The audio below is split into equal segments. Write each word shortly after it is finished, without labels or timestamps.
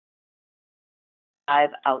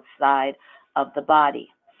outside of the body.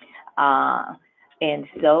 And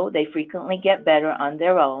so they frequently get better on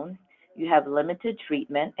their own. You have limited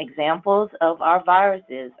treatment. Examples of our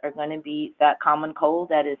viruses are going to be that common cold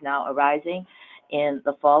that is now arising in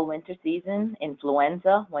the fall-winter season.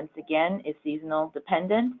 Influenza, once again, is seasonal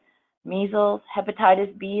dependent. Measles,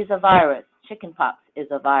 hepatitis B is a virus. Chickenpox is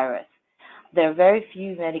a virus. There are very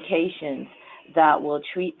few medications that will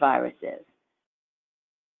treat viruses.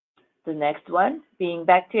 The next one being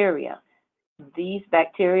bacteria. These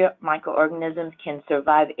bacteria microorganisms can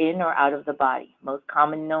survive in or out of the body. Most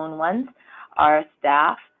common known ones are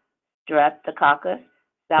staph, streptococcus,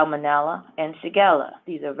 salmonella, and shigella.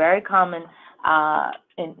 These are very common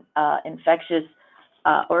infectious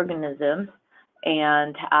organisms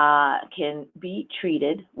and can be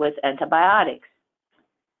treated with antibiotics.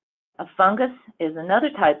 A fungus is another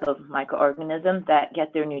type of microorganism that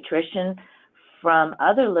get their nutrition from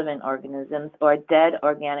other living organisms or dead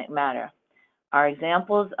organic matter. Our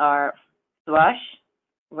examples are thrush,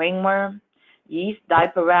 ringworm, yeast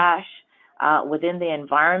diaper rash. Within the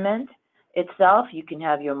environment itself, you can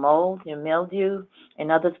have your mold, your mildew, and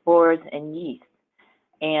other spores and yeast.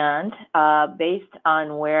 And based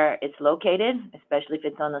on where it's located, especially if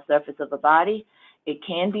it's on the surface of a body, it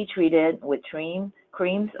can be treated with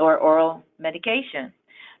creams or oral medication.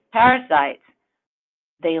 Parasites,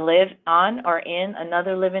 they live on or in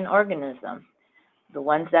another living organism. The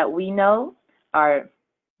ones that we know are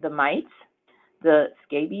the mites, the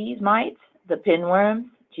scabies mites, the pinworms,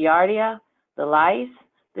 giardia, the lice,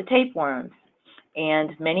 the tapeworms,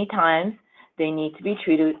 and many times they need to be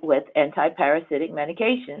treated with antiparasitic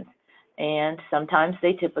medications, and sometimes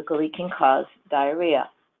they typically can cause diarrhea.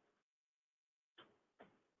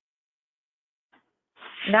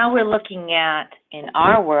 Now we're looking at, in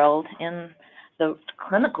our world, in the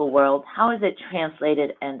clinical world, how is it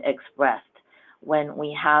translated and expressed when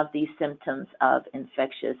we have these symptoms of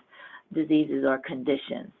infectious diseases or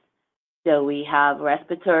conditions. So we have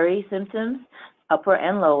respiratory symptoms, upper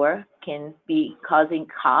and lower, can be causing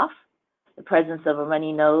cough, the presence of a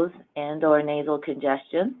runny nose and or nasal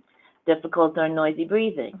congestion, difficult or noisy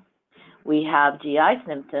breathing. We have GI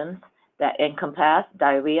symptoms that encompass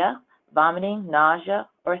diarrhea, vomiting, nausea,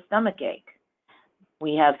 or stomach ache.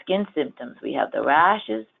 We have skin symptoms. We have the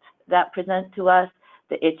rashes that present to us,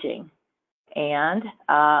 the itching. And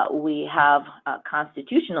we have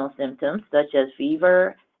constitutional symptoms such as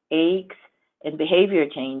fever, aches, and behavior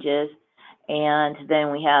changes. And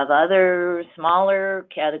then we have other smaller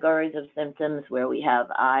categories of symptoms where we have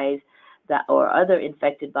eyes that, or other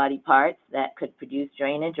infected body parts that could produce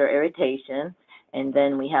drainage or irritation. And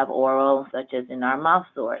then we have oral, such as in our mouth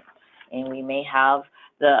sores. And we may have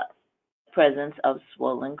the presence of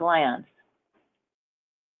swollen glands.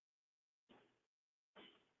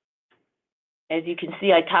 As you can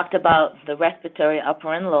see, I talked about the respiratory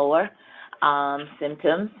upper and lower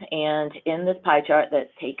symptoms, and in this pie chart that's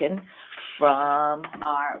taken from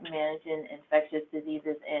our Managing Infectious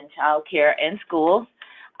Diseases in Child Care and Schools,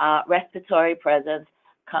 respiratory presence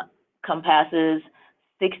compasses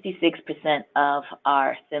 66% of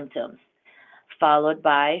our symptoms, followed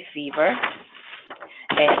by fever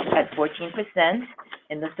at 14%.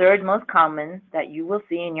 And the third most common that you will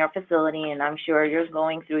see in your facility, and I'm sure you're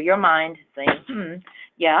going through your mind saying,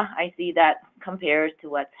 yeah, I see that compares to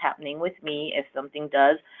what's happening with me if something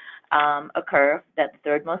does occur, that the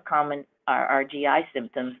third most common are our GI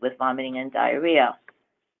symptoms with vomiting and diarrhea.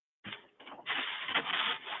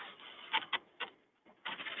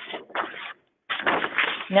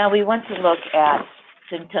 Now we want to look at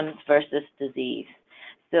symptoms versus disease.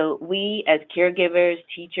 So we as caregivers,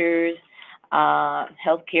 teachers,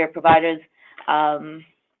 healthcare providers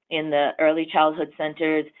in the early childhood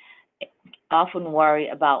centers often worry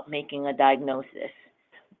about making a diagnosis.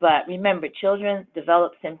 But remember, children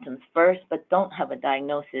develop symptoms first but don't have a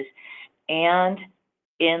diagnosis. And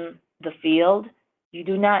in the field, you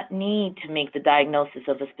do not need to make the diagnosis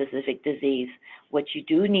of a specific disease. What you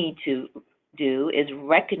do need to do is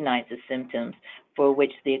recognize the symptoms for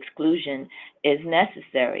which the exclusion is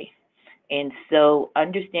necessary. And so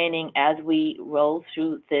understanding as we roll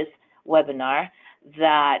through this webinar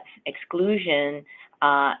that exclusion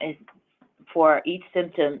is for each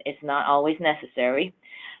symptom is not always necessary.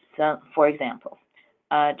 So, for example,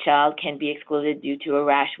 a child can be excluded due to a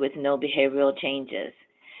rash with no behavioral changes.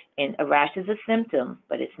 And a rash is a symptom,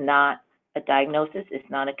 but it's not a diagnosis, it's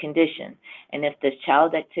not a condition. And if the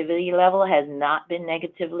child's activity level has not been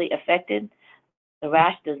negatively affected, the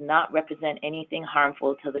rash does not represent anything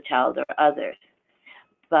harmful to the child or others.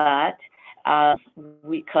 But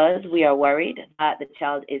because we are worried that the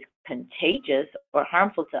child is contagious or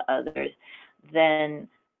harmful to others, then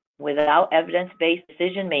without evidence-based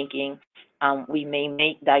decision-making, we may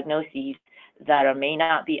make diagnoses that may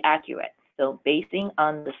not be accurate. So basing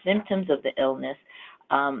on the symptoms of the illness,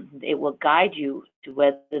 it will guide you to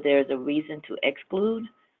whether there's a reason to exclude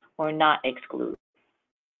or not exclude.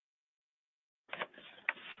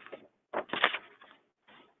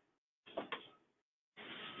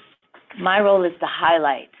 My role is to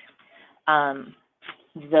highlight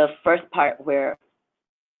the first part where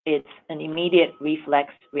it's an immediate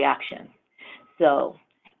reflex reaction. So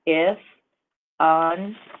if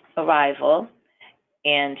on arrival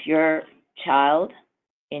and your child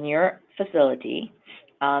in your facility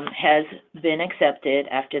has been accepted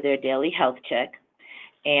after their daily health check,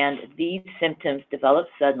 and these symptoms develop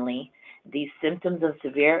suddenly, these symptoms of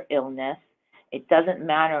severe illness, it doesn't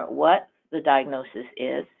matter what the diagnosis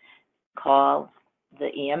is, call the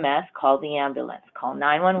EMS, call the ambulance, call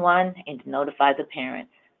 911 and notify the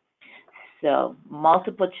parents. So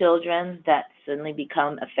multiple children that suddenly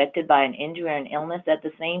become affected by an injury or an illness at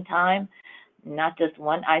the same time, not just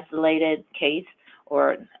one isolated case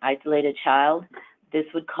or isolated child, this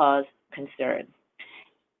would cause concern.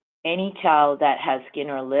 Any child that has skin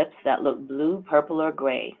or lips that look blue, purple, or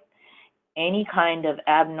gray, any kind of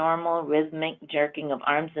abnormal rhythmic jerking of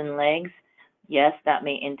arms and legs, yes, that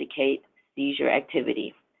may indicate seizure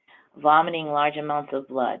activity. Vomiting large amounts of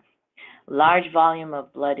blood, large volume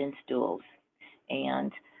of blood in stools,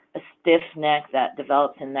 and a stiff neck that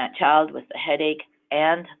develops in that child with a headache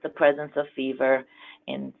and the presence of fever,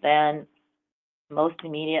 and then most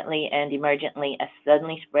immediately and emergently a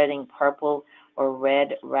suddenly spreading purple or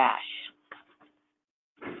red rash.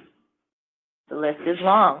 The list is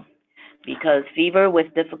long because fever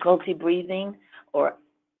with difficulty breathing or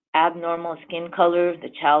abnormal skin color,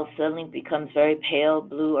 the child suddenly becomes very pale,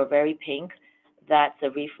 blue, or very pink, that's a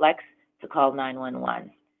reflex to call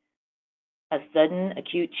 911. A sudden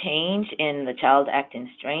acute change in the child acting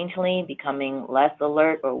strangely, becoming less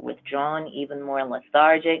alert or withdrawn, even more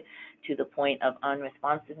lethargic to the point of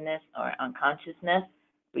unresponsiveness or unconsciousness,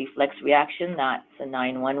 reflex reaction, that's a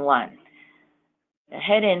 911. A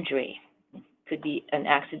head injury could be an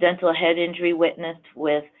accidental head injury witnessed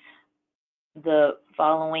with the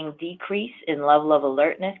following decrease in level of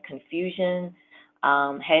alertness, confusion,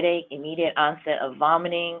 headache, immediate onset of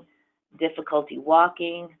vomiting, difficulty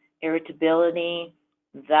walking, irritability.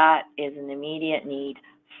 That is an immediate need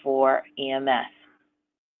for EMS.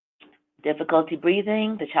 Difficulty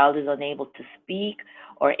breathing, the child is unable to speak,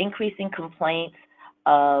 or increasing complaints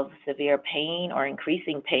of severe pain or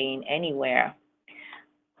increasing pain anywhere.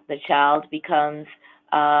 The child becomes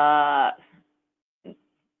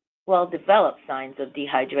develop signs of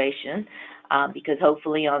dehydration because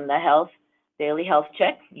hopefully on the daily health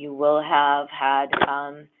check, you will have had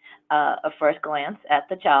a first glance at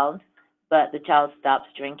the child, but the child stops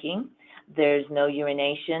drinking. There's no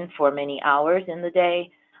urination for many hours in the day.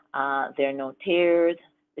 There are no tears.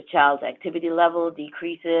 The child's activity level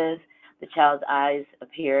decreases. The child's eyes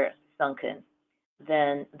appear sunken.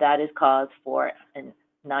 Then that is cause for a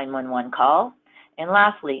 911 call. And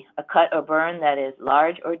lastly, a cut or burn that is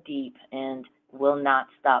large or deep and will not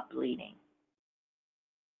stop bleeding.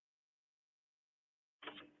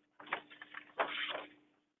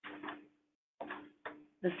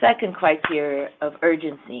 The second criteria of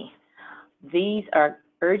urgency. These are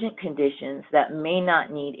urgent conditions that may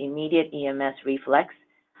not need immediate EMS reflex,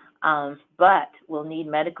 but will need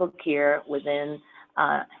medical care within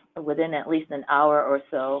at least an hour or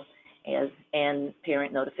so and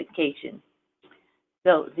parent notification.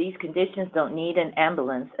 So these conditions don't need an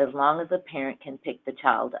ambulance as long as the parent can pick the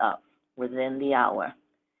child up within the hour.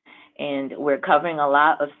 And we're covering a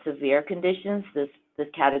lot of severe conditions. This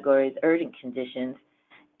category is urgent conditions.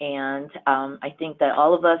 And I think that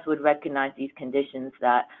all of us would recognize these conditions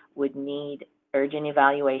that would need urgent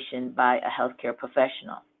evaluation by a healthcare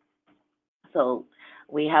professional. So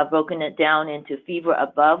we have broken it down into fever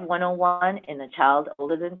above 101 in a child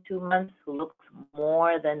older than 2 months who looks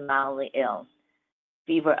more than mildly ill.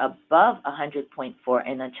 Fever above 100.4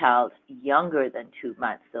 in a child younger than 2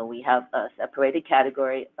 months. So we have a separated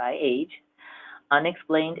category by age.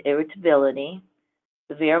 Unexplained irritability,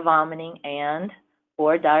 severe vomiting and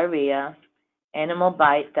or diarrhea, animal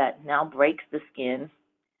bite that now breaks the skin,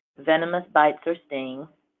 venomous bites or stings,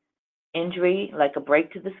 injury like a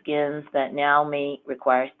break to the skins that now may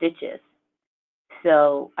require stitches.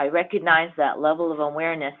 So I recognize that level of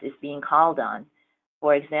awareness is being called on.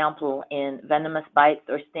 For example, in venomous bites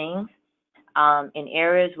or stings, in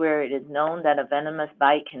areas where it is known that a venomous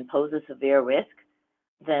bite can pose a severe risk,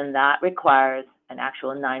 then that requires an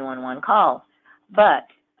actual 911 call. But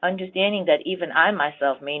understanding that even I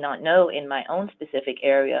myself may not know in my own specific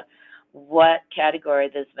area what category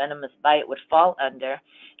this venomous bite would fall under,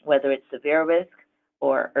 whether it's severe risk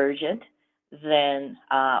or urgent, then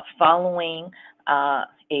following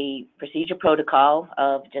a procedure protocol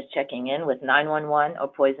of just checking in with 911 or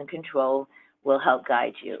poison control will help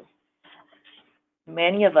guide you.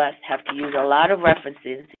 Many of us have to use a lot of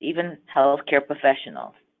references, even healthcare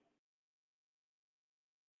professionals.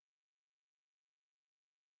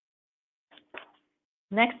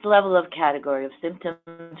 Next level of category of symptoms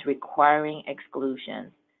requiring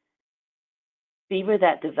exclusion. Fever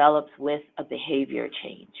that develops with a behavior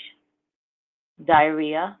change.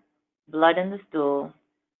 Diarrhea, blood in the stool,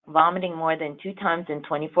 vomiting more than 2 times in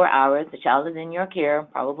 24 hours. The child is in your care,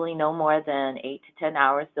 probably no more than 8 to 10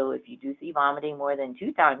 hours. So if you do see vomiting more than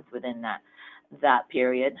 2 times within that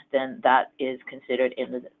period, then that is considered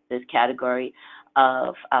in this category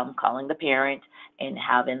of calling the parent and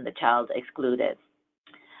having the child excluded.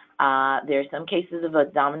 There are some cases of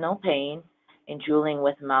abdominal pain and drooling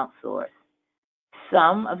with mouth sores.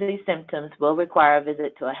 Some of these symptoms will require a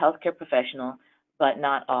visit to a healthcare professional, but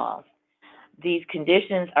not all. These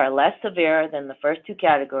conditions are less severe than the first 2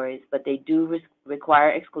 categories, but they do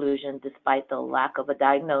require exclusion despite the lack of a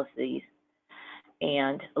diagnosis.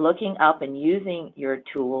 And looking up and using your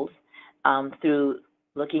tools through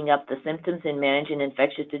looking up the symptoms in managing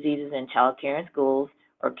infectious diseases in child care and schools,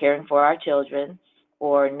 or caring for our children,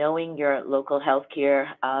 or knowing your local healthcare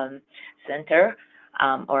center,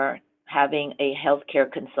 or having a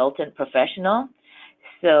healthcare consultant professional.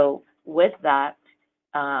 So with that,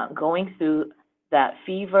 going through that,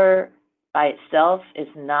 fever by itself is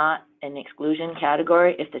not an exclusion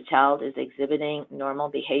category if the child is exhibiting normal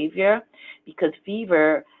behavior, because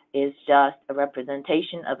fever is just a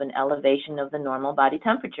representation of an elevation of the normal body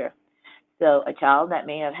temperature. So a child that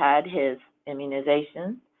may have had his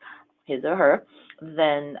immunization, his or her,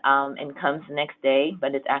 then and comes the next day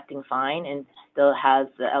but is acting fine and still has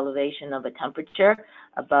the elevation of a temperature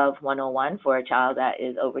above 101 for a child that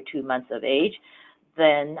is over 2 months of age,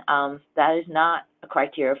 then that is not a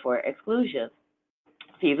criteria for exclusion.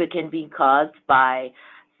 Fever can be caused by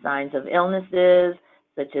signs of illnesses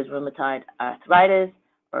such as rheumatoid arthritis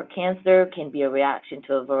or cancer, can be a reaction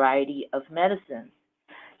to a variety of medicines.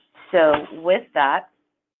 So with that,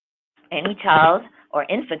 any child or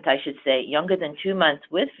infant, I should say, younger than 2 months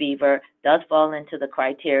with fever does fall into the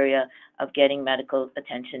criteria of getting medical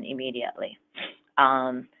attention immediately.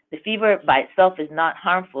 The fever by itself is not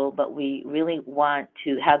harmful, but we really want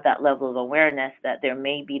to have that level of awareness that there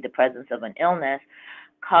may be the presence of an illness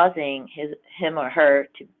causing him or her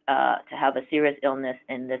to have a serious illness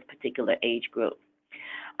in this particular age group.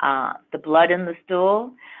 The blood in the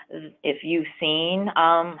stool, if you've seen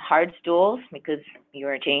hard stools because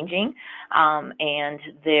you're changing, and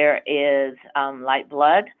there is light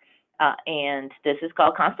blood, and this is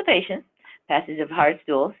called constipation, passage of hard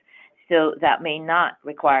stools, so that may not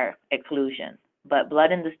require exclusion. But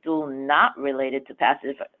blood in the stool not related to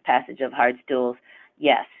passage of hard stools,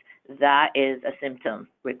 yes, that is a symptom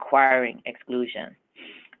requiring exclusion.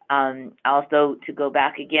 Also, to go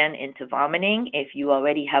back again into vomiting, if you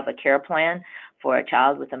already have a care plan for a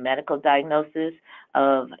child with a medical diagnosis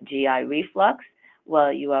of GI reflux,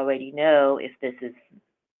 well, you already know if this is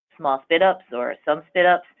small spit-ups or some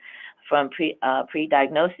spit-ups from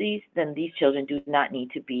pre-diagnoses, then these children do not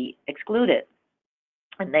need to be excluded.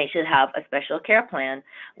 And they should have a special care plan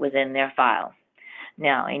within their file.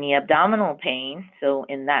 Now, any abdominal pain, so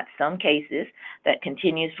in that some cases that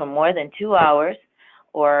continues for more than 2 hours,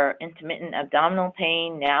 or intermittent abdominal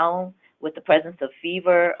pain now with the presence of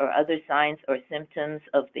fever or other signs or symptoms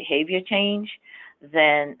of behavior change,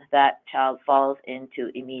 then that child falls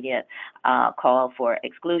into immediate call for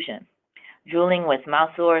exclusion. Drooling with mouth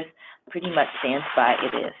sores pretty much stands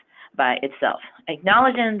by itself.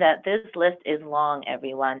 Acknowledging that this list is long,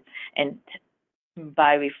 everyone, and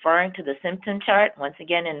by referring to the symptom chart, once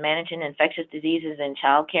again, in managing infectious diseases in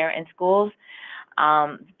child care and schools,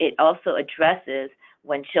 it also addresses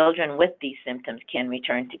when children with these symptoms can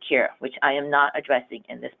return to care, which I am not addressing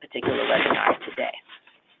in this particular webinar today.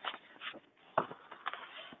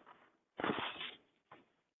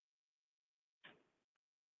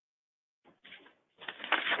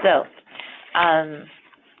 So,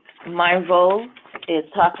 my role is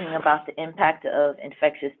talking about the impact of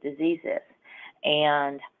infectious diseases,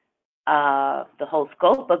 and the whole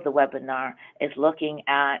scope of the webinar is looking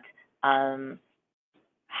at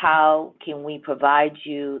how can we provide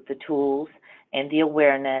you the tools and the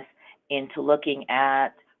awareness into looking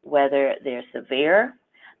at whether they're severe,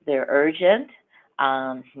 they're urgent,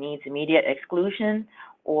 needs immediate exclusion,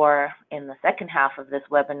 or in the second half of this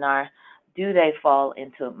webinar, do they fall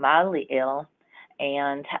into mildly ill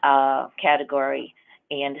and category,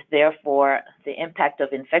 and therefore the impact of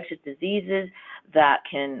infectious diseases that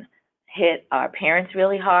can hit our parents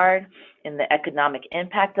really hard, and the economic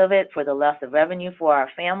impact of it for the loss of revenue for our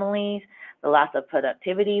families, the loss of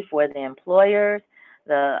productivity for the employers,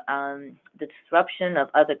 the disruption of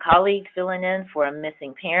other colleagues filling in for a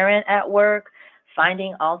missing parent at work,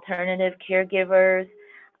 finding alternative caregivers,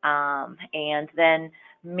 and then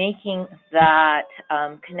making that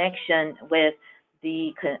connection with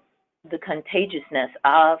the contagiousness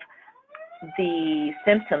of the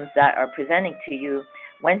symptoms that are presenting to you,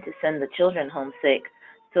 when to send the children home sick,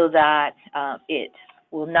 so that it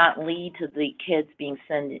will not lead to the kids being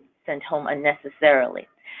sent home unnecessarily.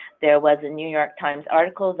 There was a New York Times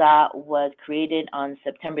article that was created on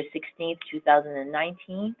September 16th,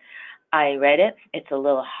 2019. I read it. It's a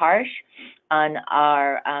little harsh on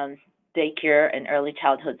our daycare and early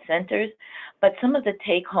childhood centers, but some of the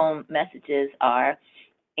take-home messages are,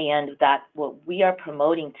 and that what we are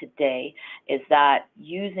promoting today, is that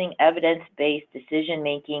using evidence-based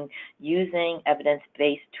decision-making, using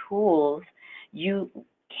evidence-based tools, you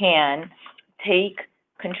can take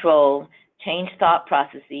control, change thought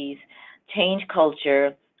processes, change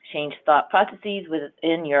culture, change thought processes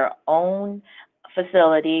within your own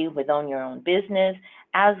facility, within your own business,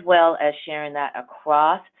 as well as sharing that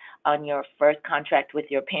across on your first contract with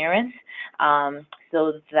your parents,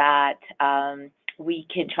 so that we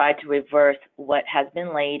can try to reverse what has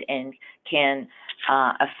been laid and can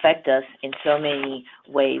affect us in so many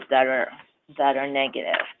ways that are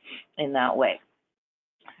negative in that way.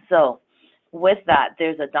 So with that,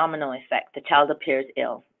 there's a domino effect. The child appears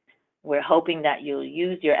ill. We're hoping that you'll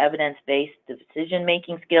use your evidence-based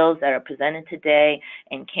decision-making skills that are presented today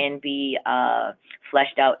and can be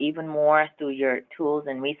fleshed out even more through your tools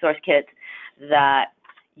and resource kits, that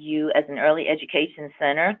you as an early education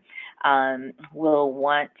center will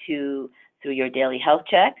want to, through your daily health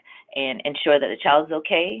check, and ensure that the child is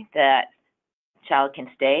okay, that child can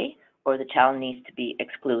stay, or the child needs to be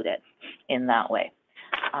excluded in that way.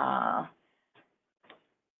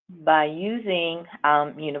 By using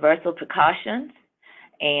universal precautions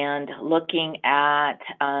and looking at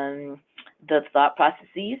the thought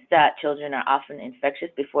processes that children are often infectious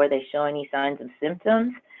before they show any signs and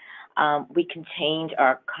symptoms, we can change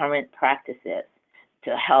our current practices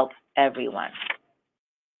to help everyone.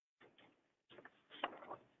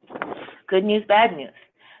 Good news, bad news.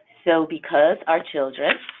 So because our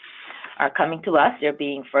children are coming to us, they're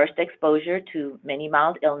being first exposure to many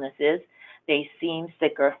mild illnesses, they seem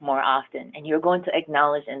sicker more often, and you're going to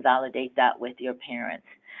acknowledge and validate that with your parents.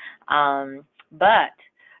 But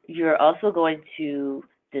you're also going to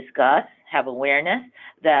discuss, have awareness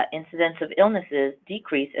that incidence of illnesses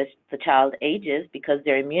decrease as the child ages because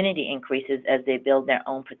their immunity increases as they build their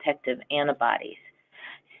own protective antibodies.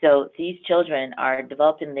 So these children are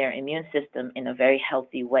developing their immune system in a very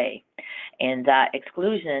healthy way, and that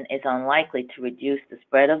exclusion is unlikely to reduce the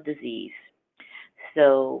spread of disease.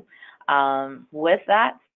 So with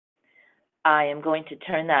that, I am going to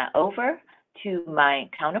turn that over to my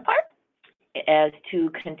counterpart as to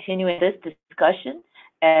continue this discussion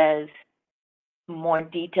as more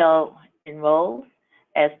detail enrolls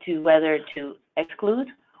as to whether to exclude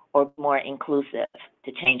or more inclusive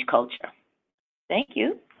to change culture. Thank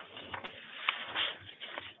you.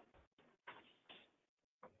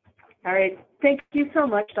 All right, thank you so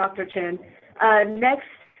much, Dr. Chin. Next,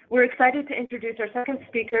 we're excited to introduce our second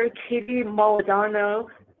speaker, Katie Moladano,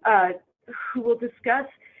 who will discuss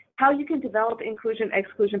how you can develop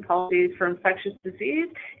inclusion-exclusion policies for infectious disease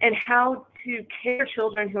and how to care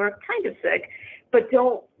children who are kind of sick but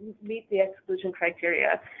don't meet the exclusion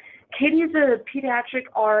criteria. Katie is a pediatric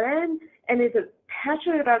RN and is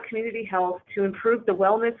passionate about community health to improve the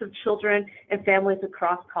wellness of children and families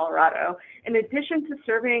across Colorado. In addition to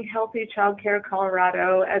serving Healthy Child Care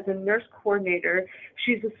Colorado as a nurse coordinator,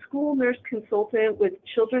 she's a school nurse consultant with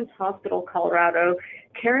Children's Hospital Colorado,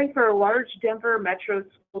 caring for a large Denver metro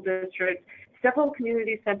school district, several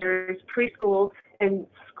community centers, preschools, and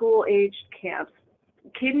school-aged camps.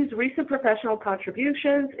 Katie's recent professional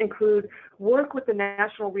contributions include work with the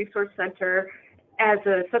National Resource Center as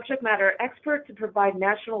a subject matter expert to provide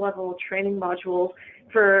national level training modules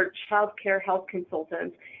for child care health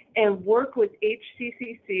consultants, and work with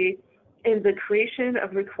HCCC in the creation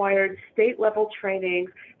of required state level trainings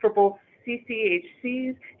for both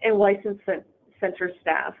CCHCs and licensed center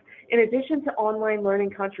staff. In addition to online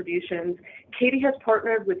learning contributions, Katie has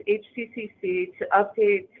partnered with HCCC to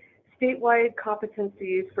update statewide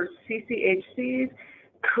competencies for CCHCs,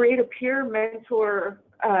 create a peer mentor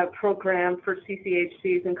program for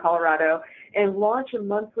CCHCs in Colorado and launch a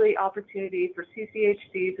monthly opportunity for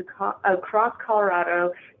CCHCs across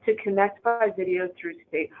Colorado to connect by video through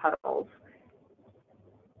state huddles.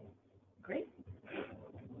 Great.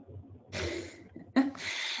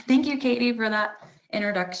 Thank you, Katie, for that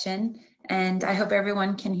introduction. And I hope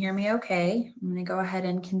everyone can hear me okay. I'm going to go ahead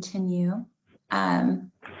and continue.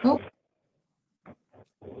 And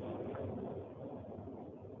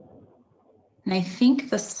I think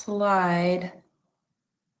the slide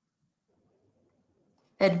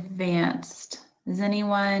advanced. Is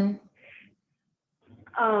anyone?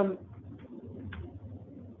 There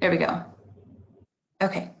we go.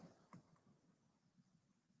 Okay.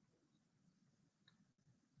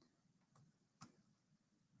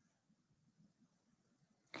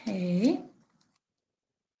 Okay.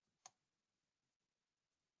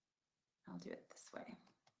 I'll do it this way.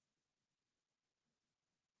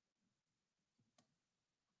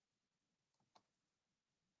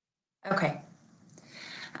 Okay.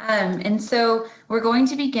 And so we're going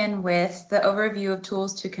to begin with the overview of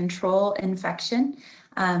tools to control infection.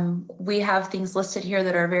 We have things listed here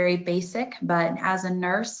that are very basic, but as a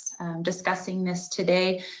nurse discussing this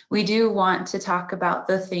today, we do want to talk about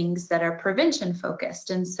the things that are prevention focused.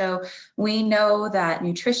 And so we know that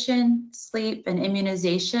nutrition, sleep, and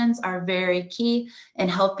immunizations are very key in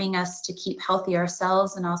helping us to keep healthy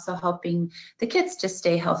ourselves and also helping the kids to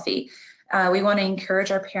stay healthy. We want to encourage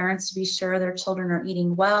our parents to be sure their children are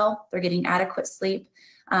eating well, they're getting adequate sleep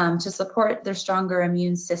to support their stronger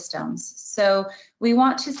immune systems. So we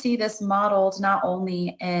want to see this modeled not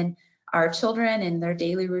only in our children and their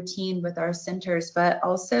daily routine with our centers, but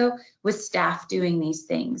also with staff doing these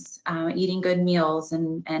things, eating good meals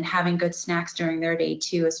and having good snacks during their day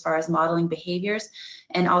too, as far as modeling behaviors,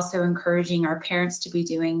 and also encouraging our parents to be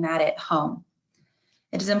doing that at home.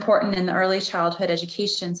 It is important in the Early Childhood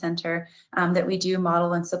Education Center that we do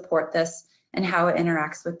model and support this and how it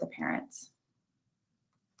interacts with the parents.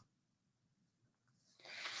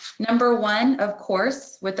 Number one, of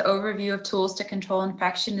course, with the overview of tools to control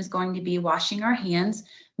infection is going to be washing our hands.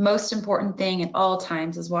 Most important thing at all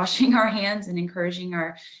times is washing our hands and encouraging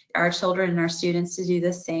our children and our students to do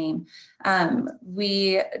the same.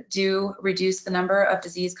 We do reduce the number of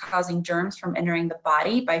disease-causing germs from entering the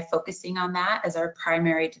body by focusing on that as our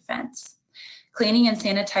primary defense. Cleaning and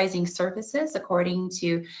sanitizing surfaces according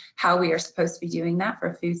to how we are supposed to be doing that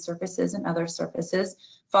for food surfaces and other surfaces.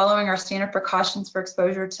 Following our standard precautions for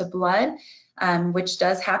exposure to blood, which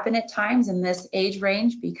does happen at times in this age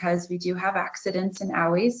range because we do have accidents and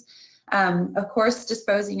owies. Of course,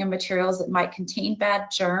 disposing of materials that might contain bad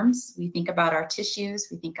germs. We think about our tissues,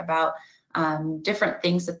 we think about different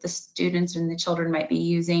things that the students and the children might be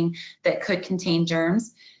using that could contain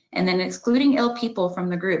germs. And then excluding ill people from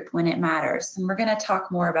the group when it matters. And we're going to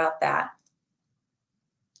talk more about that.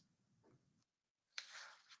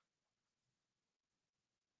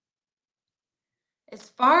 As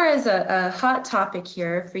far as a hot topic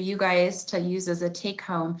here for you guys to use as a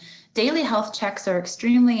take-home, daily health checks are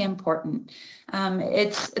extremely important.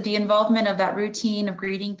 It's the involvement of that routine of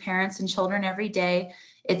greeting parents and children every day.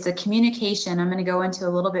 It's a communication. I'm going to go into a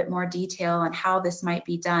little bit more detail on how this might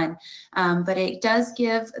be done, but it does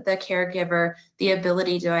give the caregiver the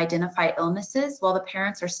ability to identify illnesses while the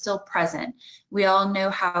parents are still present. We all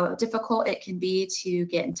know how difficult it can be to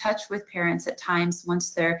get in touch with parents at times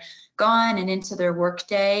once they're gone and into their work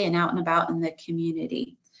day and out and about in the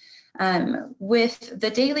community. With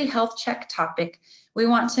the daily health check topic, we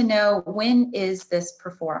want to know, when is this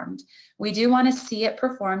performed? We do want to see it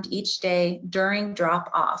performed each day during drop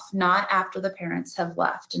off, not after the parents have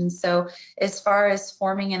left. And so as far as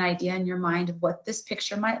forming an idea in your mind of what this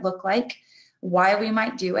picture might look like, why we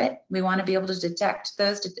might do it, we want to be able to detect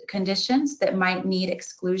those conditions that might need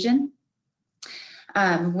exclusion.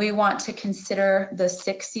 We want to consider the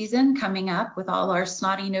sick season coming up with all our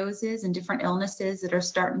snotty noses and different illnesses that are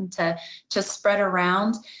starting to spread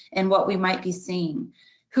around and what we might be seeing.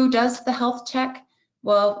 Who does the health check?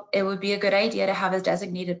 Well, it would be a good idea to have a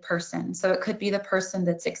designated person. So it could be the person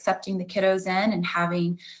that's accepting the kiddos in and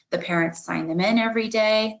having the parents sign them in every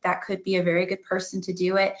day. That could be a very good person to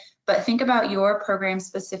do it. But think about your program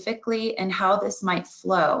specifically and how this might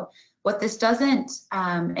flow. What this doesn't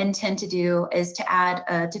intend to do is to add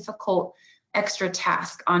a difficult extra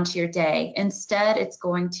task onto your day. Instead, it's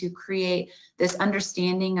going to create this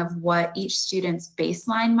understanding of what each student's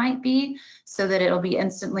baseline might be so that it'll be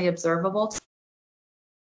instantly observable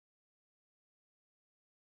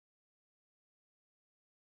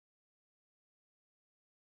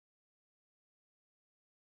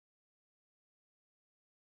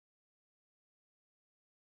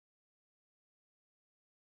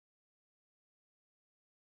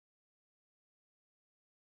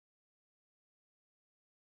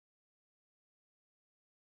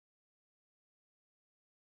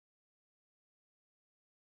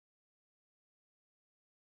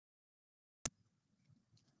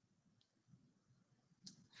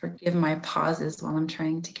Forgive my pauses while I'm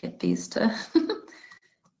trying to get these to. I'm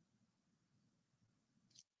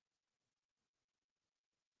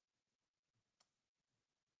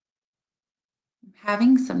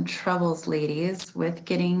having some troubles, ladies, with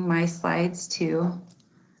getting my slides to.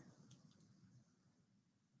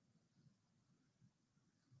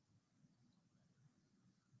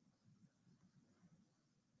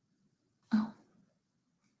 Oh.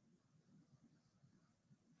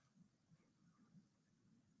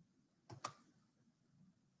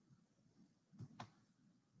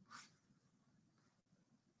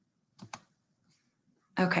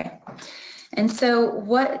 Okay. And so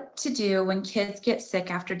what to do when kids get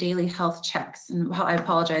sick after daily health checks, and I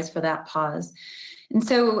apologize for that pause. And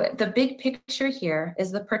so the big picture here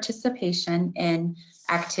is the participation in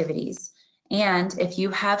activities. And if you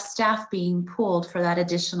have staff being pooled for that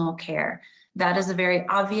additional care, that is a very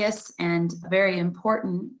obvious and very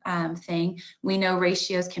important thing. We know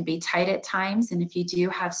ratios can be tight at times, and if you do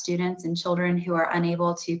have students and children who are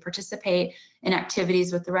unable to participate in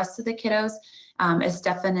activities with the rest of the kiddos, it's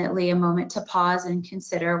definitely a moment to pause and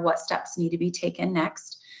consider what steps need to be taken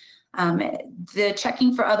next. The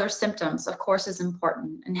checking for other symptoms, of course, is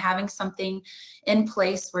important, and having something in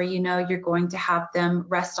place where you know you're going to have them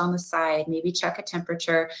rest on the side, maybe check a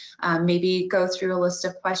temperature, maybe go through a list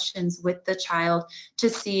of questions with the child to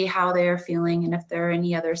see how they are feeling and if there are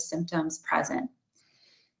any other symptoms present.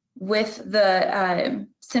 With the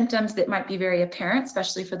symptoms that might be very apparent,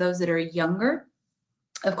 especially for those that are younger,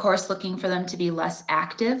 of course, looking for them to be less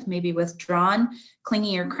active, maybe withdrawn,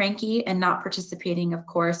 clingy or cranky, and not participating, of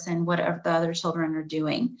course, in whatever the other children are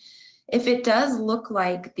doing. If it does look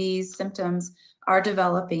like these symptoms are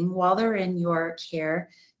developing while they're in your care,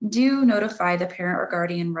 do notify the parent or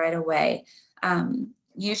guardian right away.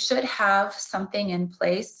 You should have something in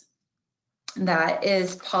place that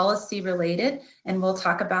is policy related, and we'll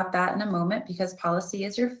talk about that in a moment because policy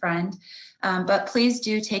is your friend. But please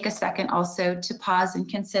do take a second also to pause and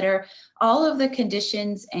consider all of the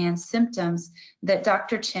conditions and symptoms that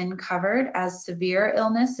Dr. Chin covered as severe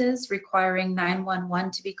illnesses requiring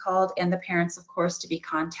 911 to be called and the parents, of course, to be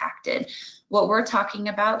contacted. What we're talking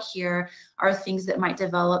about here are things that might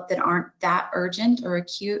develop that aren't that urgent or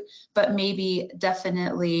acute, but maybe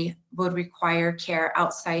definitely would require care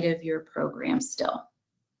outside of your program still.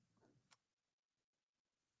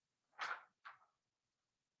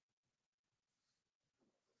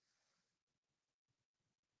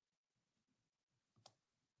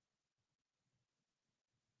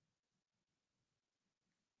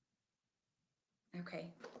 Okay,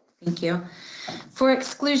 thank you. For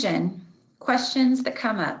exclusion, questions that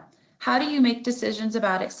come up. How do you make decisions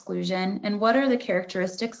about exclusion, and what are the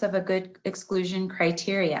characteristics of a good exclusion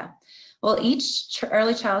criteria? Well, each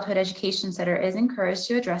early childhood education center is encouraged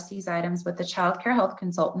to address these items with the child care health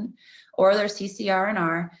consultant or their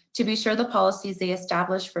CCR&R to be sure the policies they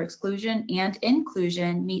establish for exclusion and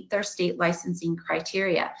inclusion meet their state licensing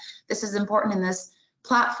criteria. This is important in this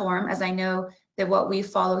platform, as I know that what we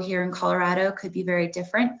follow here in Colorado could be very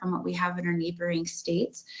different from what we have in our neighboring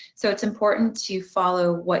states. So it's important to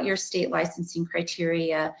follow what your state licensing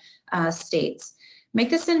criteria states. Make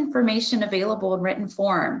this information available in written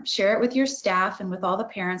form. Share it with your staff and with all the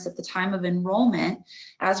parents at the time of enrollment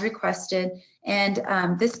as requested. And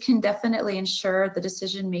this can definitely ensure the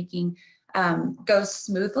decision-making goes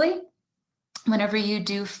smoothly whenever you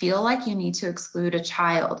do feel like you need to exclude a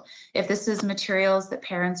child. If this is materials that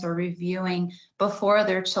parents are reviewing before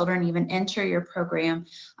their children even enter your program,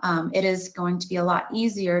 it is going to be a lot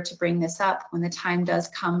easier to bring this up when the time does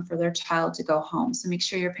come for their child to go home. So make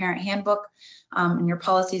sure your parent handbook and your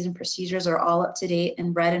policies and procedures are all up to date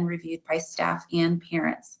and read and reviewed by staff and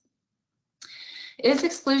parents. Is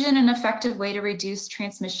exclusion an effective way to reduce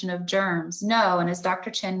transmission of germs? No, and as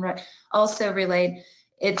Dr. Chin also relayed,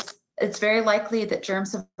 it's very likely that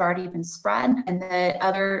germs have already been spread and that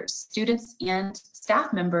other students and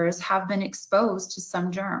staff members have been exposed to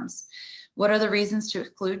some germs. What are the reasons to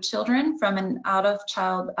exclude children from an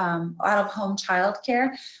out-of-home child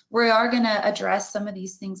care? We are going to address some of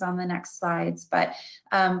these things on the next slides, but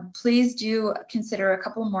please do consider a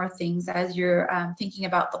couple more things as you're thinking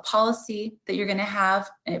about the policy that you're going to have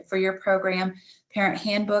for your program, parent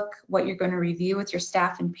handbook, what you're going to review with your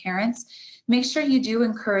staff and parents. Make sure you do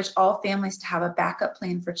encourage all families to have a backup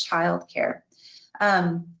plan for childcare.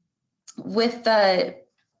 With the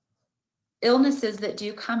illnesses that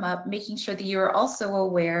do come up, making sure that you are also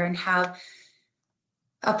aware and have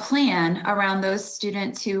a plan around those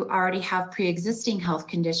students who already have pre-existing health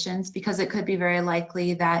conditions, because it could be very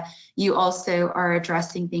likely that you also are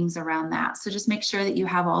addressing things around that. So just make sure that you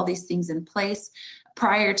have all these things in place.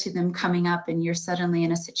 prior to them coming up and you're suddenly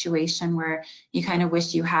in a situation where you kind of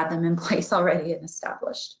wish you had them in place already and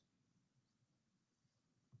established.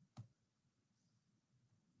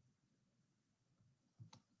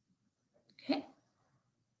 Okay.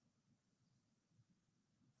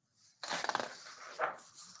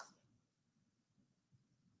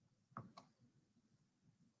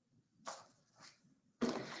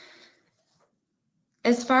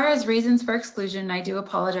 As far as reasons for exclusion, I do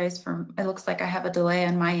apologize for, it looks like I have a delay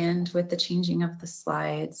on my end with the changing of the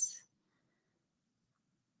slides.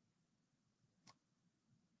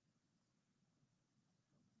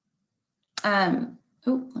 Oh,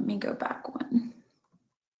 let me go back one.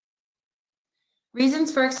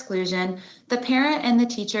 Reasons for exclusion. The parent and the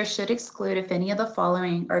teacher should exclude if any of the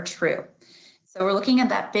following are true. So we're looking at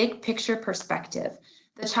that big picture perspective.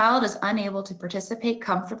 The child is unable to participate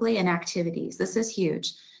comfortably in activities. This is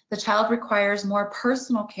huge. The child requires more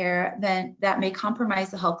personal care that may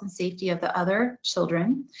compromise the health and safety of the other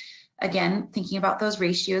children. Again, thinking about those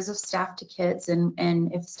ratios of staff to kids and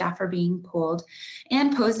if staff are being pulled,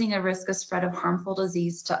 and posing a risk of spread of harmful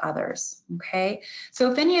disease to others, okay?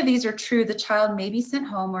 So if any of these are true, the child may be sent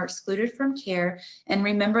home or excluded from care, and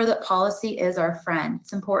remember that policy is our friend.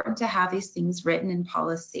 It's important to have these things written in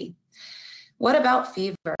policy. What about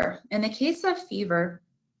fever? In the case of fever,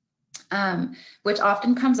 which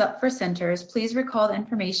often comes up for centers, please recall the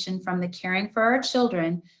information from the Caring for Our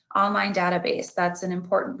Children online database. That's an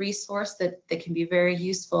important resource that can be very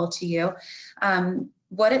useful to you.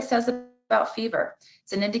 What it says about fever.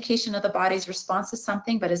 It's an indication of the body's response to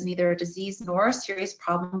something, but is neither a disease nor a serious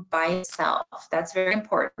problem by itself. That's very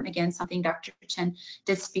important. Again, something Dr. Chen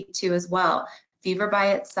did speak to as well. Fever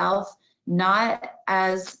by itself, not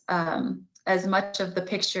as much of the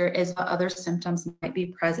picture as what other symptoms might be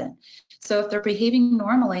present. So if they're behaving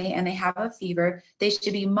normally and they have a fever, they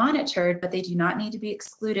should be monitored, but they do not need to be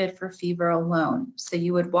excluded for fever alone. So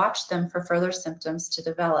you would watch them for further symptoms to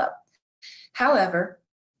develop. However,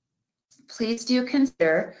 please do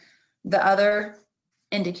consider the other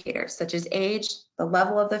indicators such as age, the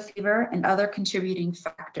level of the fever, and other contributing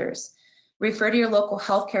factors. Refer to your local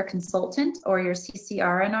healthcare consultant or your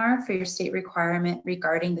CCRNR for your state requirement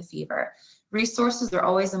regarding the fever. Resources are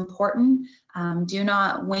always important. Do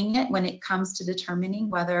not wing it when it comes to determining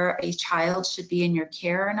whether a child should be in your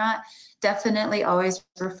care or not. Definitely always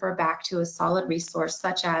refer back to a solid resource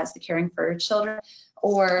such as the Caring for Your Children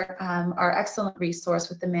or our excellent resource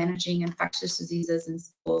with the Managing Infectious Diseases in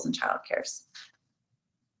Schools and Child Cares.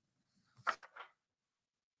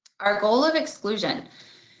 Our goal of exclusion.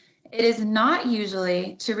 It is not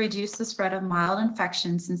usually to reduce the spread of mild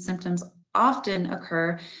infections, and symptoms often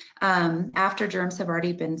occur after germs have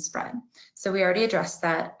already been spread. So we already addressed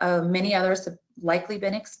that. Many others have likely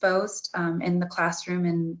been exposed in the classroom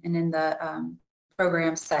and in the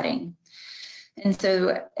program setting. And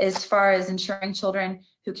so as far as ensuring children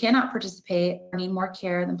who cannot participate or need more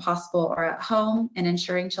care than possible are at home, and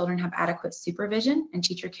ensuring children have adequate supervision and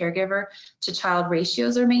teacher caregiver to child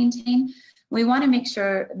ratios are maintained, we want to make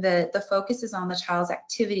sure that the focus is on the child's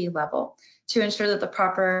activity level to ensure that the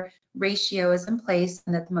proper ratio is in place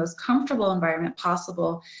and that the most comfortable environment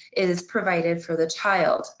possible is provided for the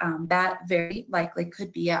child. That very likely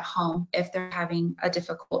could be at home if they're having a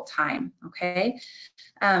difficult time, okay?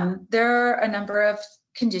 There are a number of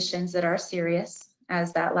conditions that are serious,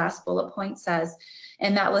 as that last bullet point says,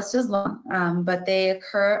 and that list is long, but they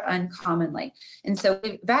occur uncommonly. And so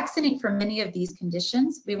we vaccinate for many of these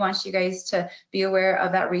conditions. We want you guys to be aware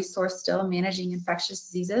of that resource still, Managing Infectious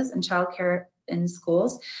Diseases and Child Care in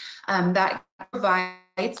Schools, that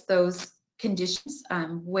provides those conditions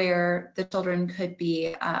where the children could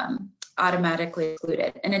be automatically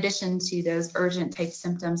excluded, in addition to those urgent type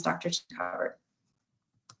symptoms Dr. Chen covered.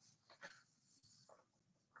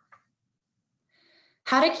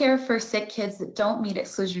 How to care for sick kids that don't meet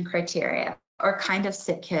exclusion criteria, or kind of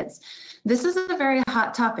sick kids. This is a very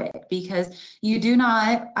hot topic because you do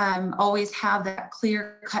not always have that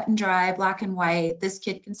clear, cut and dry, black and white, this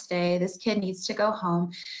kid can stay, this kid needs to go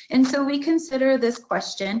home. And so we consider this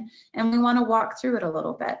question and we want to walk through it a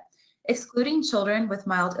little bit. Excluding children with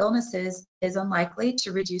mild illnesses is unlikely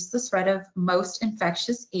to reduce the spread of most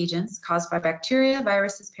infectious agents caused by bacteria,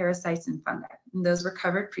 viruses, parasites, and fungi. And those were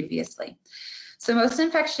covered previously. So most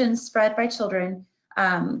infections spread by children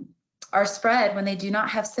are spread when they do not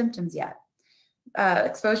have symptoms yet.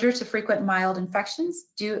 Exposure to frequent mild infections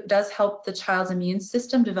does help the child's immune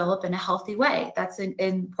system develop in a healthy way. That's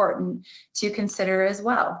important to consider as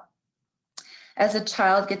well. As a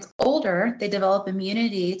child gets older, they develop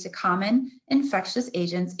immunity to common infectious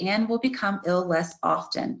agents and will become ill less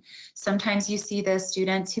often. Sometimes you see the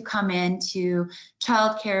students who come into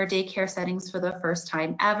childcare, daycare settings for the first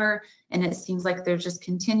time ever, and it seems like they're just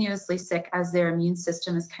continuously sick as their immune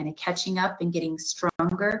system is kind of catching up and getting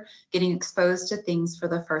stronger, getting exposed to things for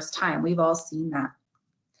the first time. We've all seen that.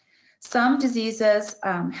 Some diseases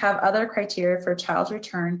have other criteria for child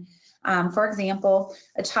return. For example,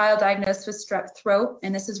 a child diagnosed with strep throat,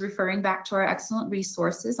 and this is referring back to our excellent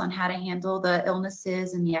resources on how to handle the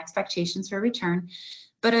illnesses and the expectations for return.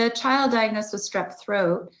 But a child diagnosed with strep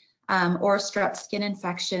throat or strep skin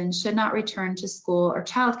infection should not return to school or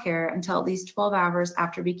childcare until at least 12 hours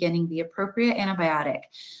after beginning the appropriate antibiotic,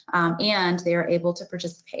 and they are able to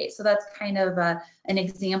participate. So that's kind of an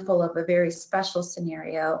example of a very special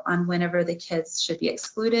scenario on whenever the kids should be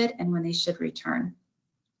excluded and when they should return.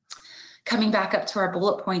 Coming back up to our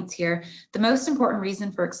bullet points here, the most important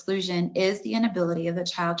reason for exclusion is the inability of the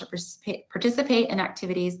child to participate in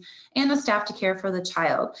activities and the staff to care for the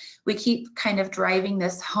child. We keep kind of driving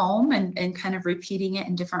this home and kind of repeating it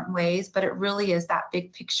in different ways, but it really is that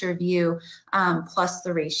big picture view plus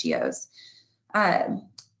the ratios.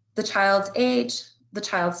 The child's age, the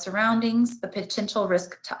child's surroundings, the potential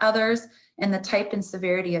risk to others, and the type and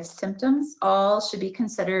severity of symptoms all should be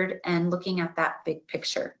considered and looking at that big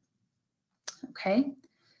picture. Okay.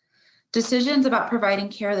 Decisions about providing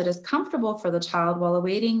care that is comfortable for the child while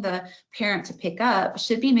awaiting the parent to pick up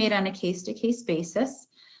should be made on a case-to-case basis.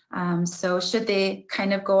 So should they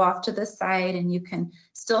kind of go off to the side and you can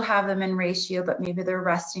still have them in ratio, but maybe they're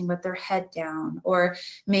resting with their head down, or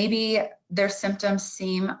maybe their symptoms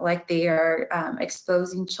seem like they are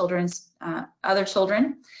exposing other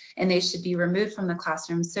children and they should be removed from the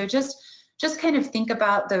classroom. So just kind of think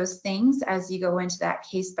about those things as you go into that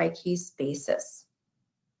case-by-case basis.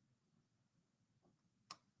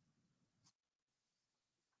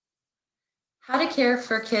 How to care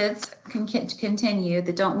for kids can continue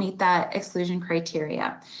that don't meet that exclusion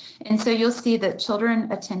criteria. And so you'll see that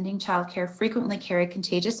children attending childcare frequently carry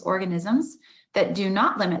contagious organisms that do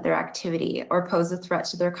not limit their activity or pose a threat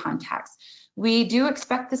to their contacts. We do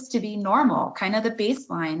expect this to be normal, kind of the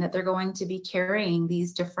baseline, that they're going to be carrying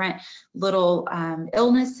these different little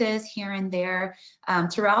illnesses here and there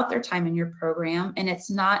throughout their time in your program. And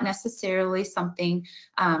it's not necessarily something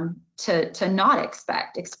to not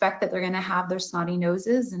expect. Expect that they're going to have their snotty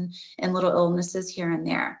noses and little illnesses here and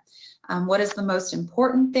there. What is the most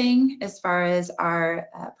important thing as far as our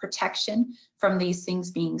protection from these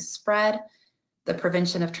things being spread? The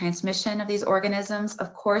prevention of transmission of these organisms,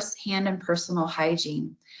 of course, hand and personal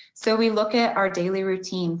hygiene. So we look at our daily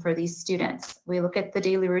routine for these students. We look at the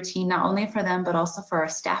daily routine not only for them, but also for our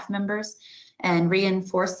staff members, and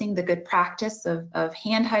reinforcing the good practice of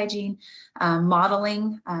hand hygiene,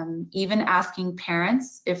 modeling, even asking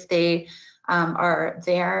parents if they are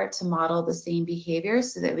there to model the same behavior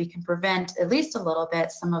so that we can prevent at least a little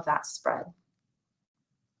bit some of that spread.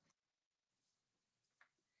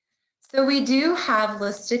 So we do have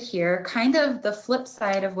listed here kind of the flip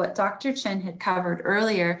side of what Dr. Chen had covered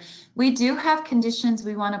earlier. We do have conditions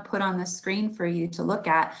we want to put on the screen for you to look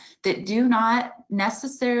at that do not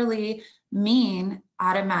necessarily mean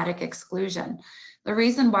automatic exclusion. The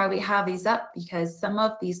reason why we have these up, because some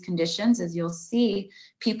of these conditions, as you'll see,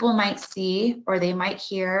 people might see or they might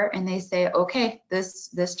hear and they say, okay,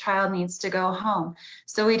 this child needs to go home.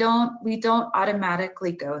 So we don't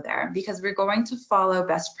automatically go there, because we're going to follow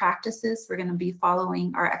best practices. We're going to be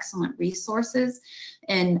following our excellent resources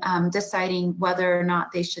and deciding whether or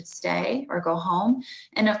not they should stay or go home.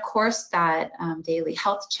 And of course, that daily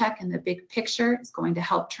health check and the big picture is going to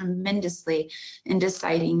help tremendously in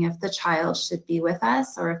deciding if the child should be with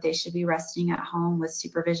us or if they should be resting at home with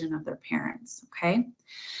supervision of their parents, okay?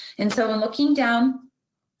 And so when looking down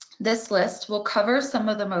this list, we'll cover some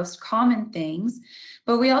of the most common things,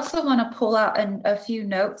 but we also want to pull out a few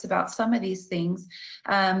notes about some of these things.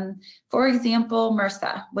 For example,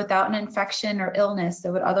 MRSA, without an infection or illness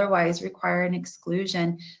that would otherwise require an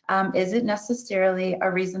exclusion, isn't necessarily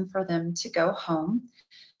a reason for them to go home.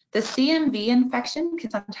 The CMV infection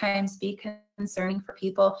can sometimes be concerning for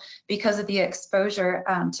people because of the exposure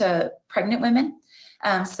to pregnant women.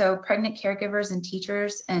 So pregnant caregivers and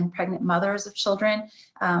teachers and pregnant mothers of children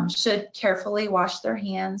should carefully wash their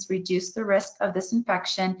hands, reduce the risk of this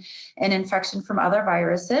infection and infection from other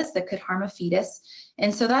viruses that could harm a fetus.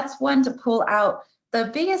 And so that's one to pull out The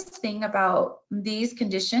biggest thing about these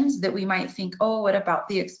conditions that we might think, oh, what about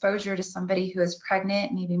the exposure to somebody who is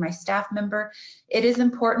pregnant, maybe my staff member? It is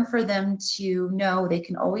important for them to know they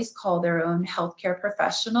can always call their own healthcare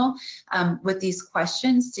professional with these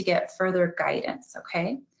questions to get further guidance,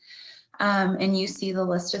 okay? And you see the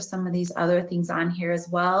list of some of these other things on here as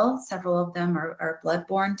well. Several of them are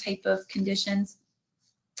bloodborne type of conditions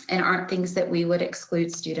and aren't things that we would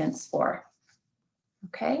exclude students for,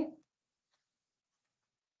 okay?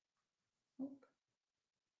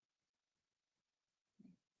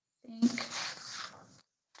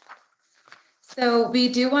 So we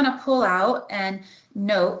do want to pull out and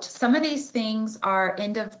note some of these things are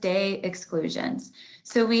end of day exclusions.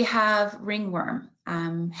 So we have ringworm,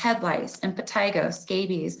 head lice, impetigo,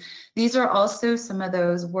 scabies. These are also some of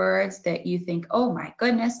those words that you think, oh my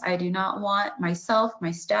goodness, I do not want myself,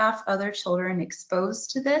 my staff, other children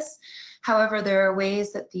exposed to this. However, there are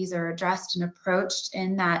ways that these are addressed and approached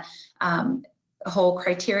in that whole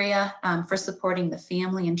criteria for supporting the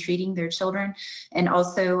family and treating their children, and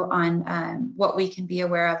also on what we can be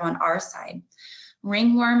aware of on our side.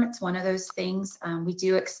 Ringworm, it's one of those things we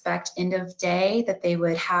do expect end of day that they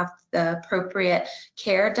would have the appropriate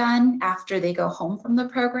care done after they go home from the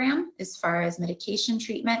program as far as medication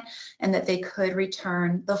treatment, and that they could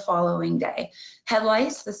return the following day. Head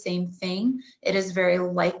lice, the same thing. It is very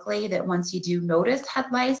likely that once you do notice head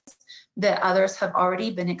lice, that others have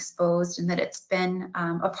already been exposed and that it's been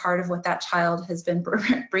a part of what that child has been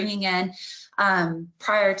bringing in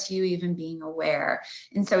prior to you even being aware.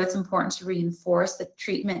 And so it's important to reinforce that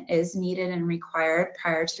treatment is needed and required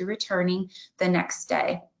prior to returning the next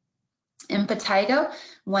day. Impetigo,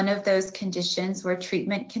 one of those conditions where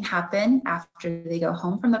treatment can happen after they go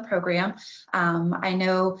home from the program. I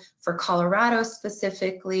know for Colorado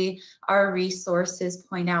specifically, our resources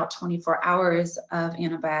point out 24 hours of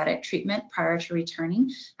antibiotic treatment prior to returning.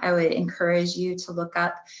 I would encourage you to look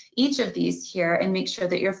up each of these here and make sure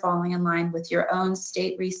that you're falling in line with your own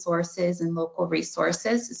state resources and local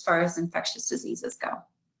resources as far as infectious diseases go.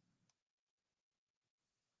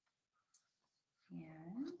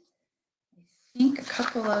 I think a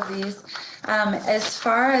couple of these, as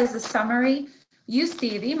far as the summary, you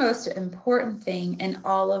see the most important thing in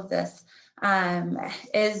all of this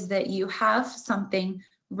is that you have something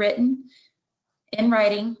written in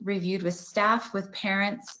writing, reviewed with staff, with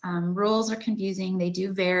parents. Rules are confusing, they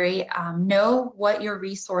do vary. Know what your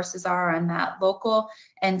resources are on that local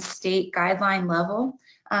and state guideline level.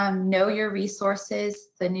 Know your resources.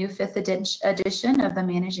 The new 5th edition of the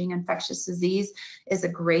Managing Infectious Disease is a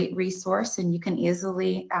great resource, and you can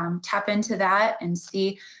easily tap into that and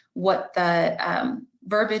see what the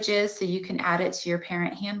verbiage is, so you can add it to your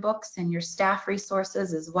parent handbooks and your staff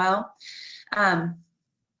resources as well.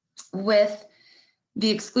 With the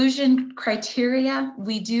exclusion criteria,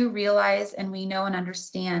 we do realize and we know and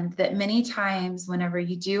understand that many times whenever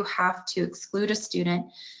you do have to exclude a student,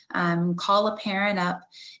 call a parent up,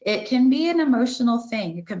 it can be an emotional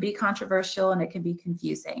thing. It can be controversial and it can be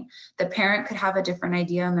confusing. The parent could have a different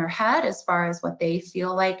idea in their head as far as what they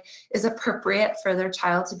feel like is appropriate for their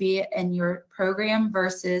child to be in your program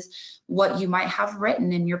versus what you might have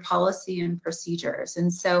written in your policy and procedures.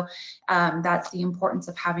 And so that's the importance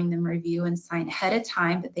of having them review and sign ahead of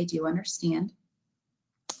time that they do understand.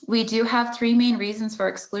 We do have 3 main reasons for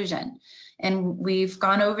exclusion, and we've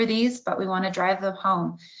gone over these, but we want to drive them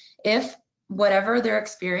home. If whatever they're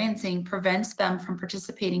experiencing prevents them from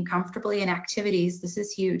participating comfortably in activities, this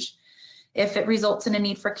is huge. If it results in a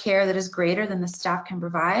need for care that is greater than the staff can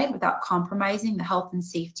provide without compromising the health and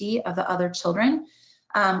safety of the other children,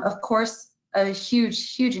 of course, a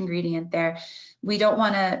huge ingredient there. We don't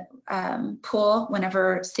want to pull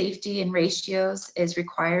whenever safety and ratios is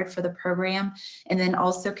required for the program, and then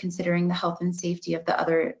also considering the health and safety of the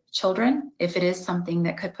other children if it is something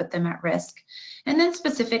that could put them at risk. And then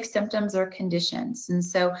specific symptoms or conditions. And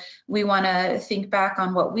so we want to think back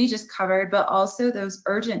on what we just covered, but also those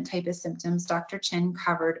urgent type of symptoms Dr. Chin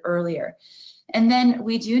covered earlier. And then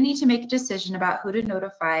we do need to make a decision about who to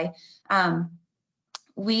notify.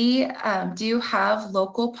 We do have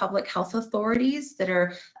local public health authorities that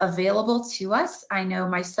are available to us. I know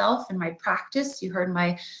myself in my practice, you heard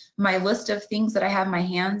my list of things that I have my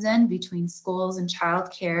hands in between schools and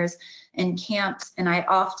child cares and camps, and I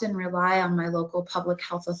often rely on my local public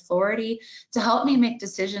health authority to help me make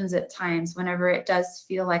decisions at times whenever it does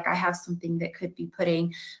feel like I have something that could be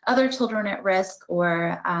putting other children at risk,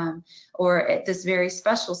 or at this very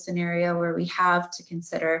special scenario where we have to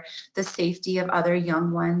consider the safety of other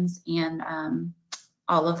young ones and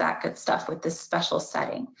all of that good stuff with this special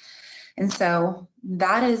setting. And so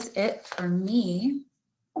that is it for me.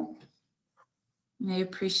 I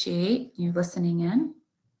appreciate you listening in.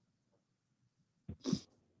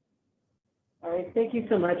 All right, thank you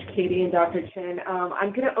so much, Katie and Dr. Chen.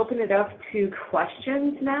 I'm going to open it up to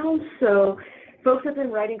questions now. So folks have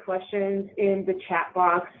been writing questions in the chat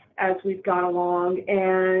box as we've gone along,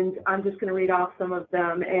 and I'm just going to read off some of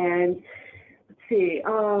them. And let's see,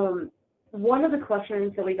 one of the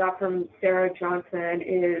questions that we got from Sarah Johnson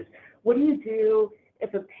is, what do you do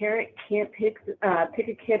if a parent can't pick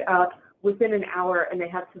a kid up within an hour and they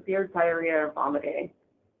have severe diarrhea or vomiting?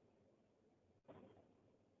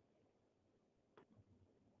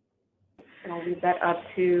 And I'll leave that up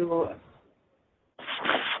to.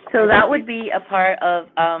 So that would be a part of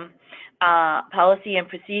policy and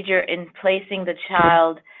procedure in placing the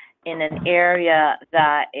child in an area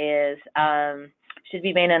that is should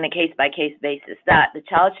be made on a case-by-case basis. That the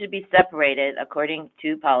child should be separated according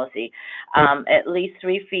to policy at least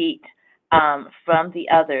 3 feet from the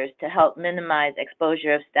others to help minimize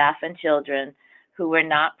exposure of staff and children who were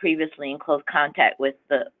not previously in close contact with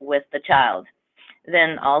the child.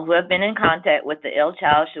 Then all who have been in contact with the ill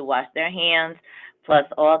child should wash their hands, plus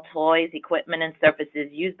all toys, equipment, and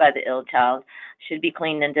surfaces used by the ill child should be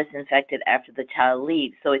cleaned and disinfected after the child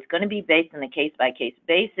leaves. So it's going to be based on a case-by-case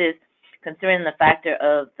basis, considering the factor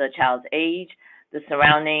of the child's age, the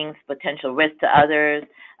surroundings, potential risk to others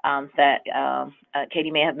that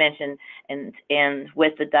Katie may have mentioned, and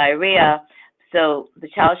with the diarrhea. So the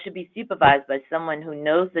child should be supervised by someone who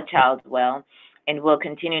knows the child well and will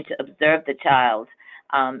continue to observe the child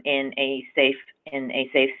in a safe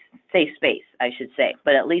space, I should say,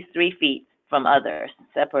 but at least 3 feet from others,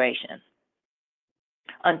 separation,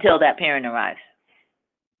 until that parent arrives.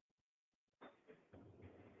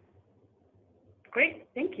 Great,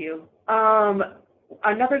 thank you.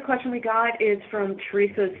 Another question we got is from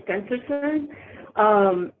Teresa Spencerson,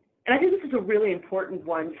 and I think this is a really important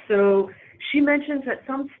one. So she mentions that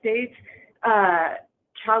some states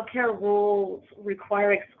childcare rules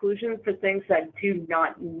require exclusion for things that do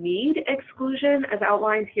not need exclusion, as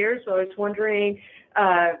outlined here. So I was wondering,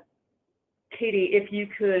 Katie, if you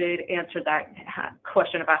could answer that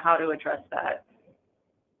question about how to address that.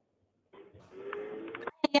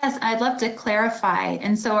 Yes, I'd love to clarify.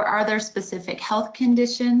 And so are there specific health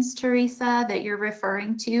conditions, Teresa, that you're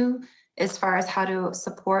referring to as far as how to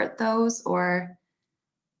support those, or?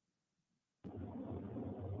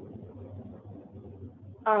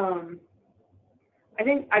 I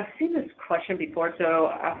think I've seen this question before,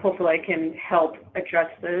 so hopefully I can help address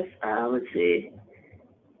this. Let's see.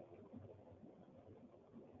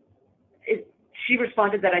 She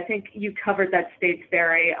responded that I think you covered that states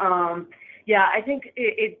vary. Yeah, I think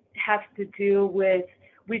it has to do with,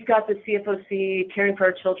 we've got the CFOC, Caring for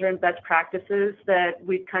Our Children best practices that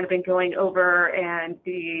we've kind of been going over, and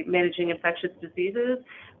the managing infectious diseases,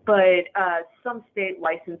 but some state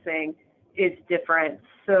licensing is different.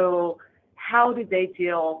 So how do they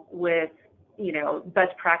deal with,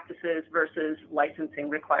 best practices versus licensing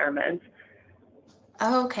requirements?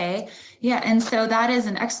 Okay, yeah, and so that is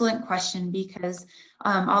an excellent question, because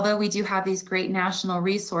although we do have these great national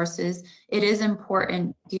resources, it is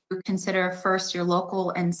important to consider first your local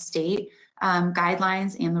and state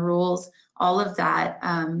guidelines and the rules, all of that,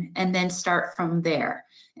 and then start from there.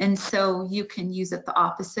 And so you can use it the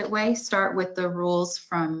opposite way, start with the rules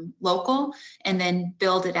from local and then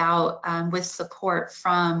build it out with support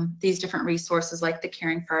from these different resources, like the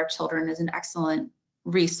Caring for Our Children is an excellent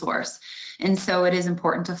resource. And so it is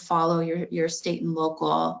important to follow your state and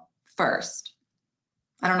local first.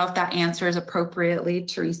 I don't know if that answers appropriately,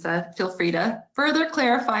 Teresa. Feel free to further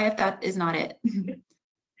clarify if that is not it.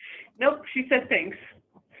 Nope, she said thanks.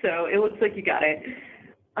 So it looks like you got it.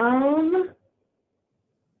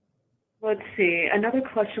 Let's see, another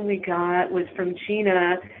question we got was from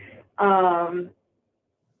Gina.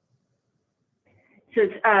 Says,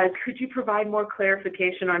 could you provide more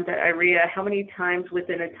clarification on diarrhea? How many times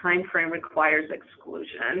within a time frame requires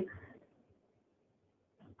exclusion?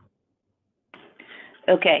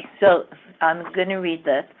 Okay, so I'm going to read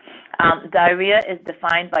this. Diarrhea is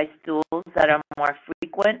defined by stools that are more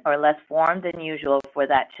frequent or less formed than usual for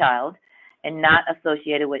that child and not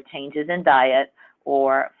associated with changes in diet,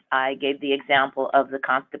 or I gave the example of the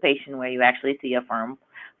constipation where you actually see a firm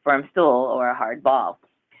stool or a hard ball.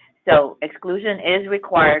 So exclusion is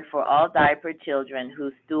required for all diapered children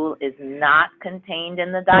whose stool is not contained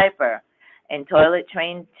in the diaper, and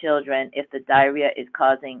toilet-trained children if the diarrhea is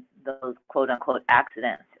causing those quote-unquote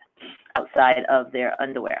accidents outside of their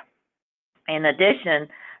underwear. In addition,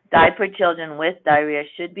 diapered children with diarrhea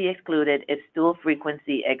should be excluded if stool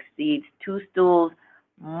frequency exceeds 2 stools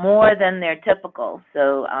more than their typical.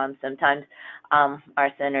 So sometimes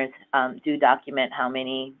our centers do document how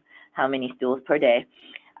many stools per day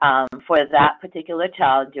for that particular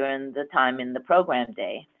child during the time in the program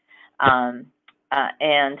day.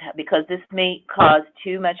 And because this may cause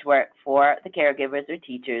too much work for the caregivers or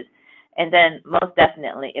teachers, and then most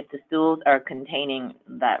definitely if the stools are containing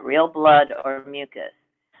that real blood or mucus.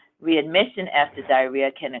 Readmission after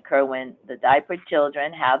diarrhea can occur when the diapered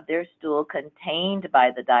children have their stool contained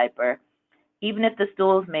by the diaper, even if the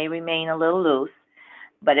stools may remain a little loose,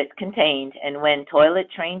 but it's contained, and when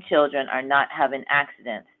toilet-trained children are not having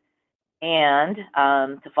accidents. And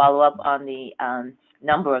to follow up on the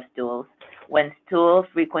number of stools, when stool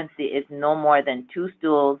frequency is no more than 2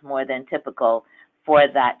 stools more than typical for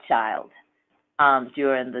that child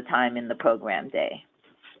during the time in the program day.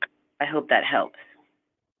 I hope that helps.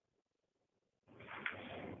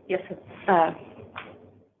 Yes,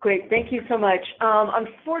 great. Thank you so much.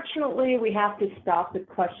 Unfortunately, we have to stop the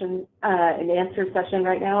question and answer session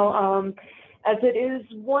right now as it is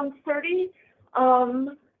 1:30.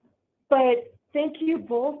 But thank you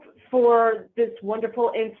both for this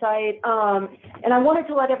wonderful insight. And I wanted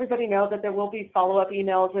to let everybody know that there will be follow-up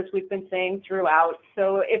emails, as we've been saying throughout.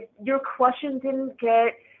 So if your question didn't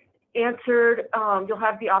get answered, you'll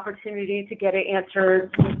have the opportunity to get it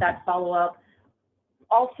answered with that follow-up.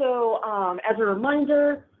 Also, as a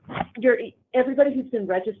reminder, everybody who's been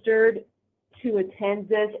registered to attend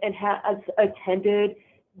this and has attended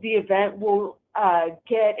the event will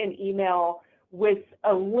get an email with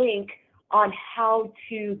a link on how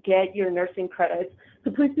to get your nursing credits.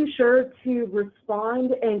 So please be sure to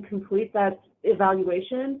respond and complete that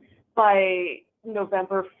evaluation by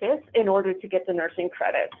November 5th in order to get the nursing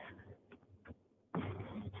credits.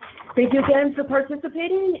 Thank you again for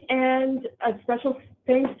participating, and a special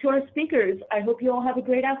thanks to our speakers. I hope you all have a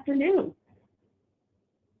great afternoon.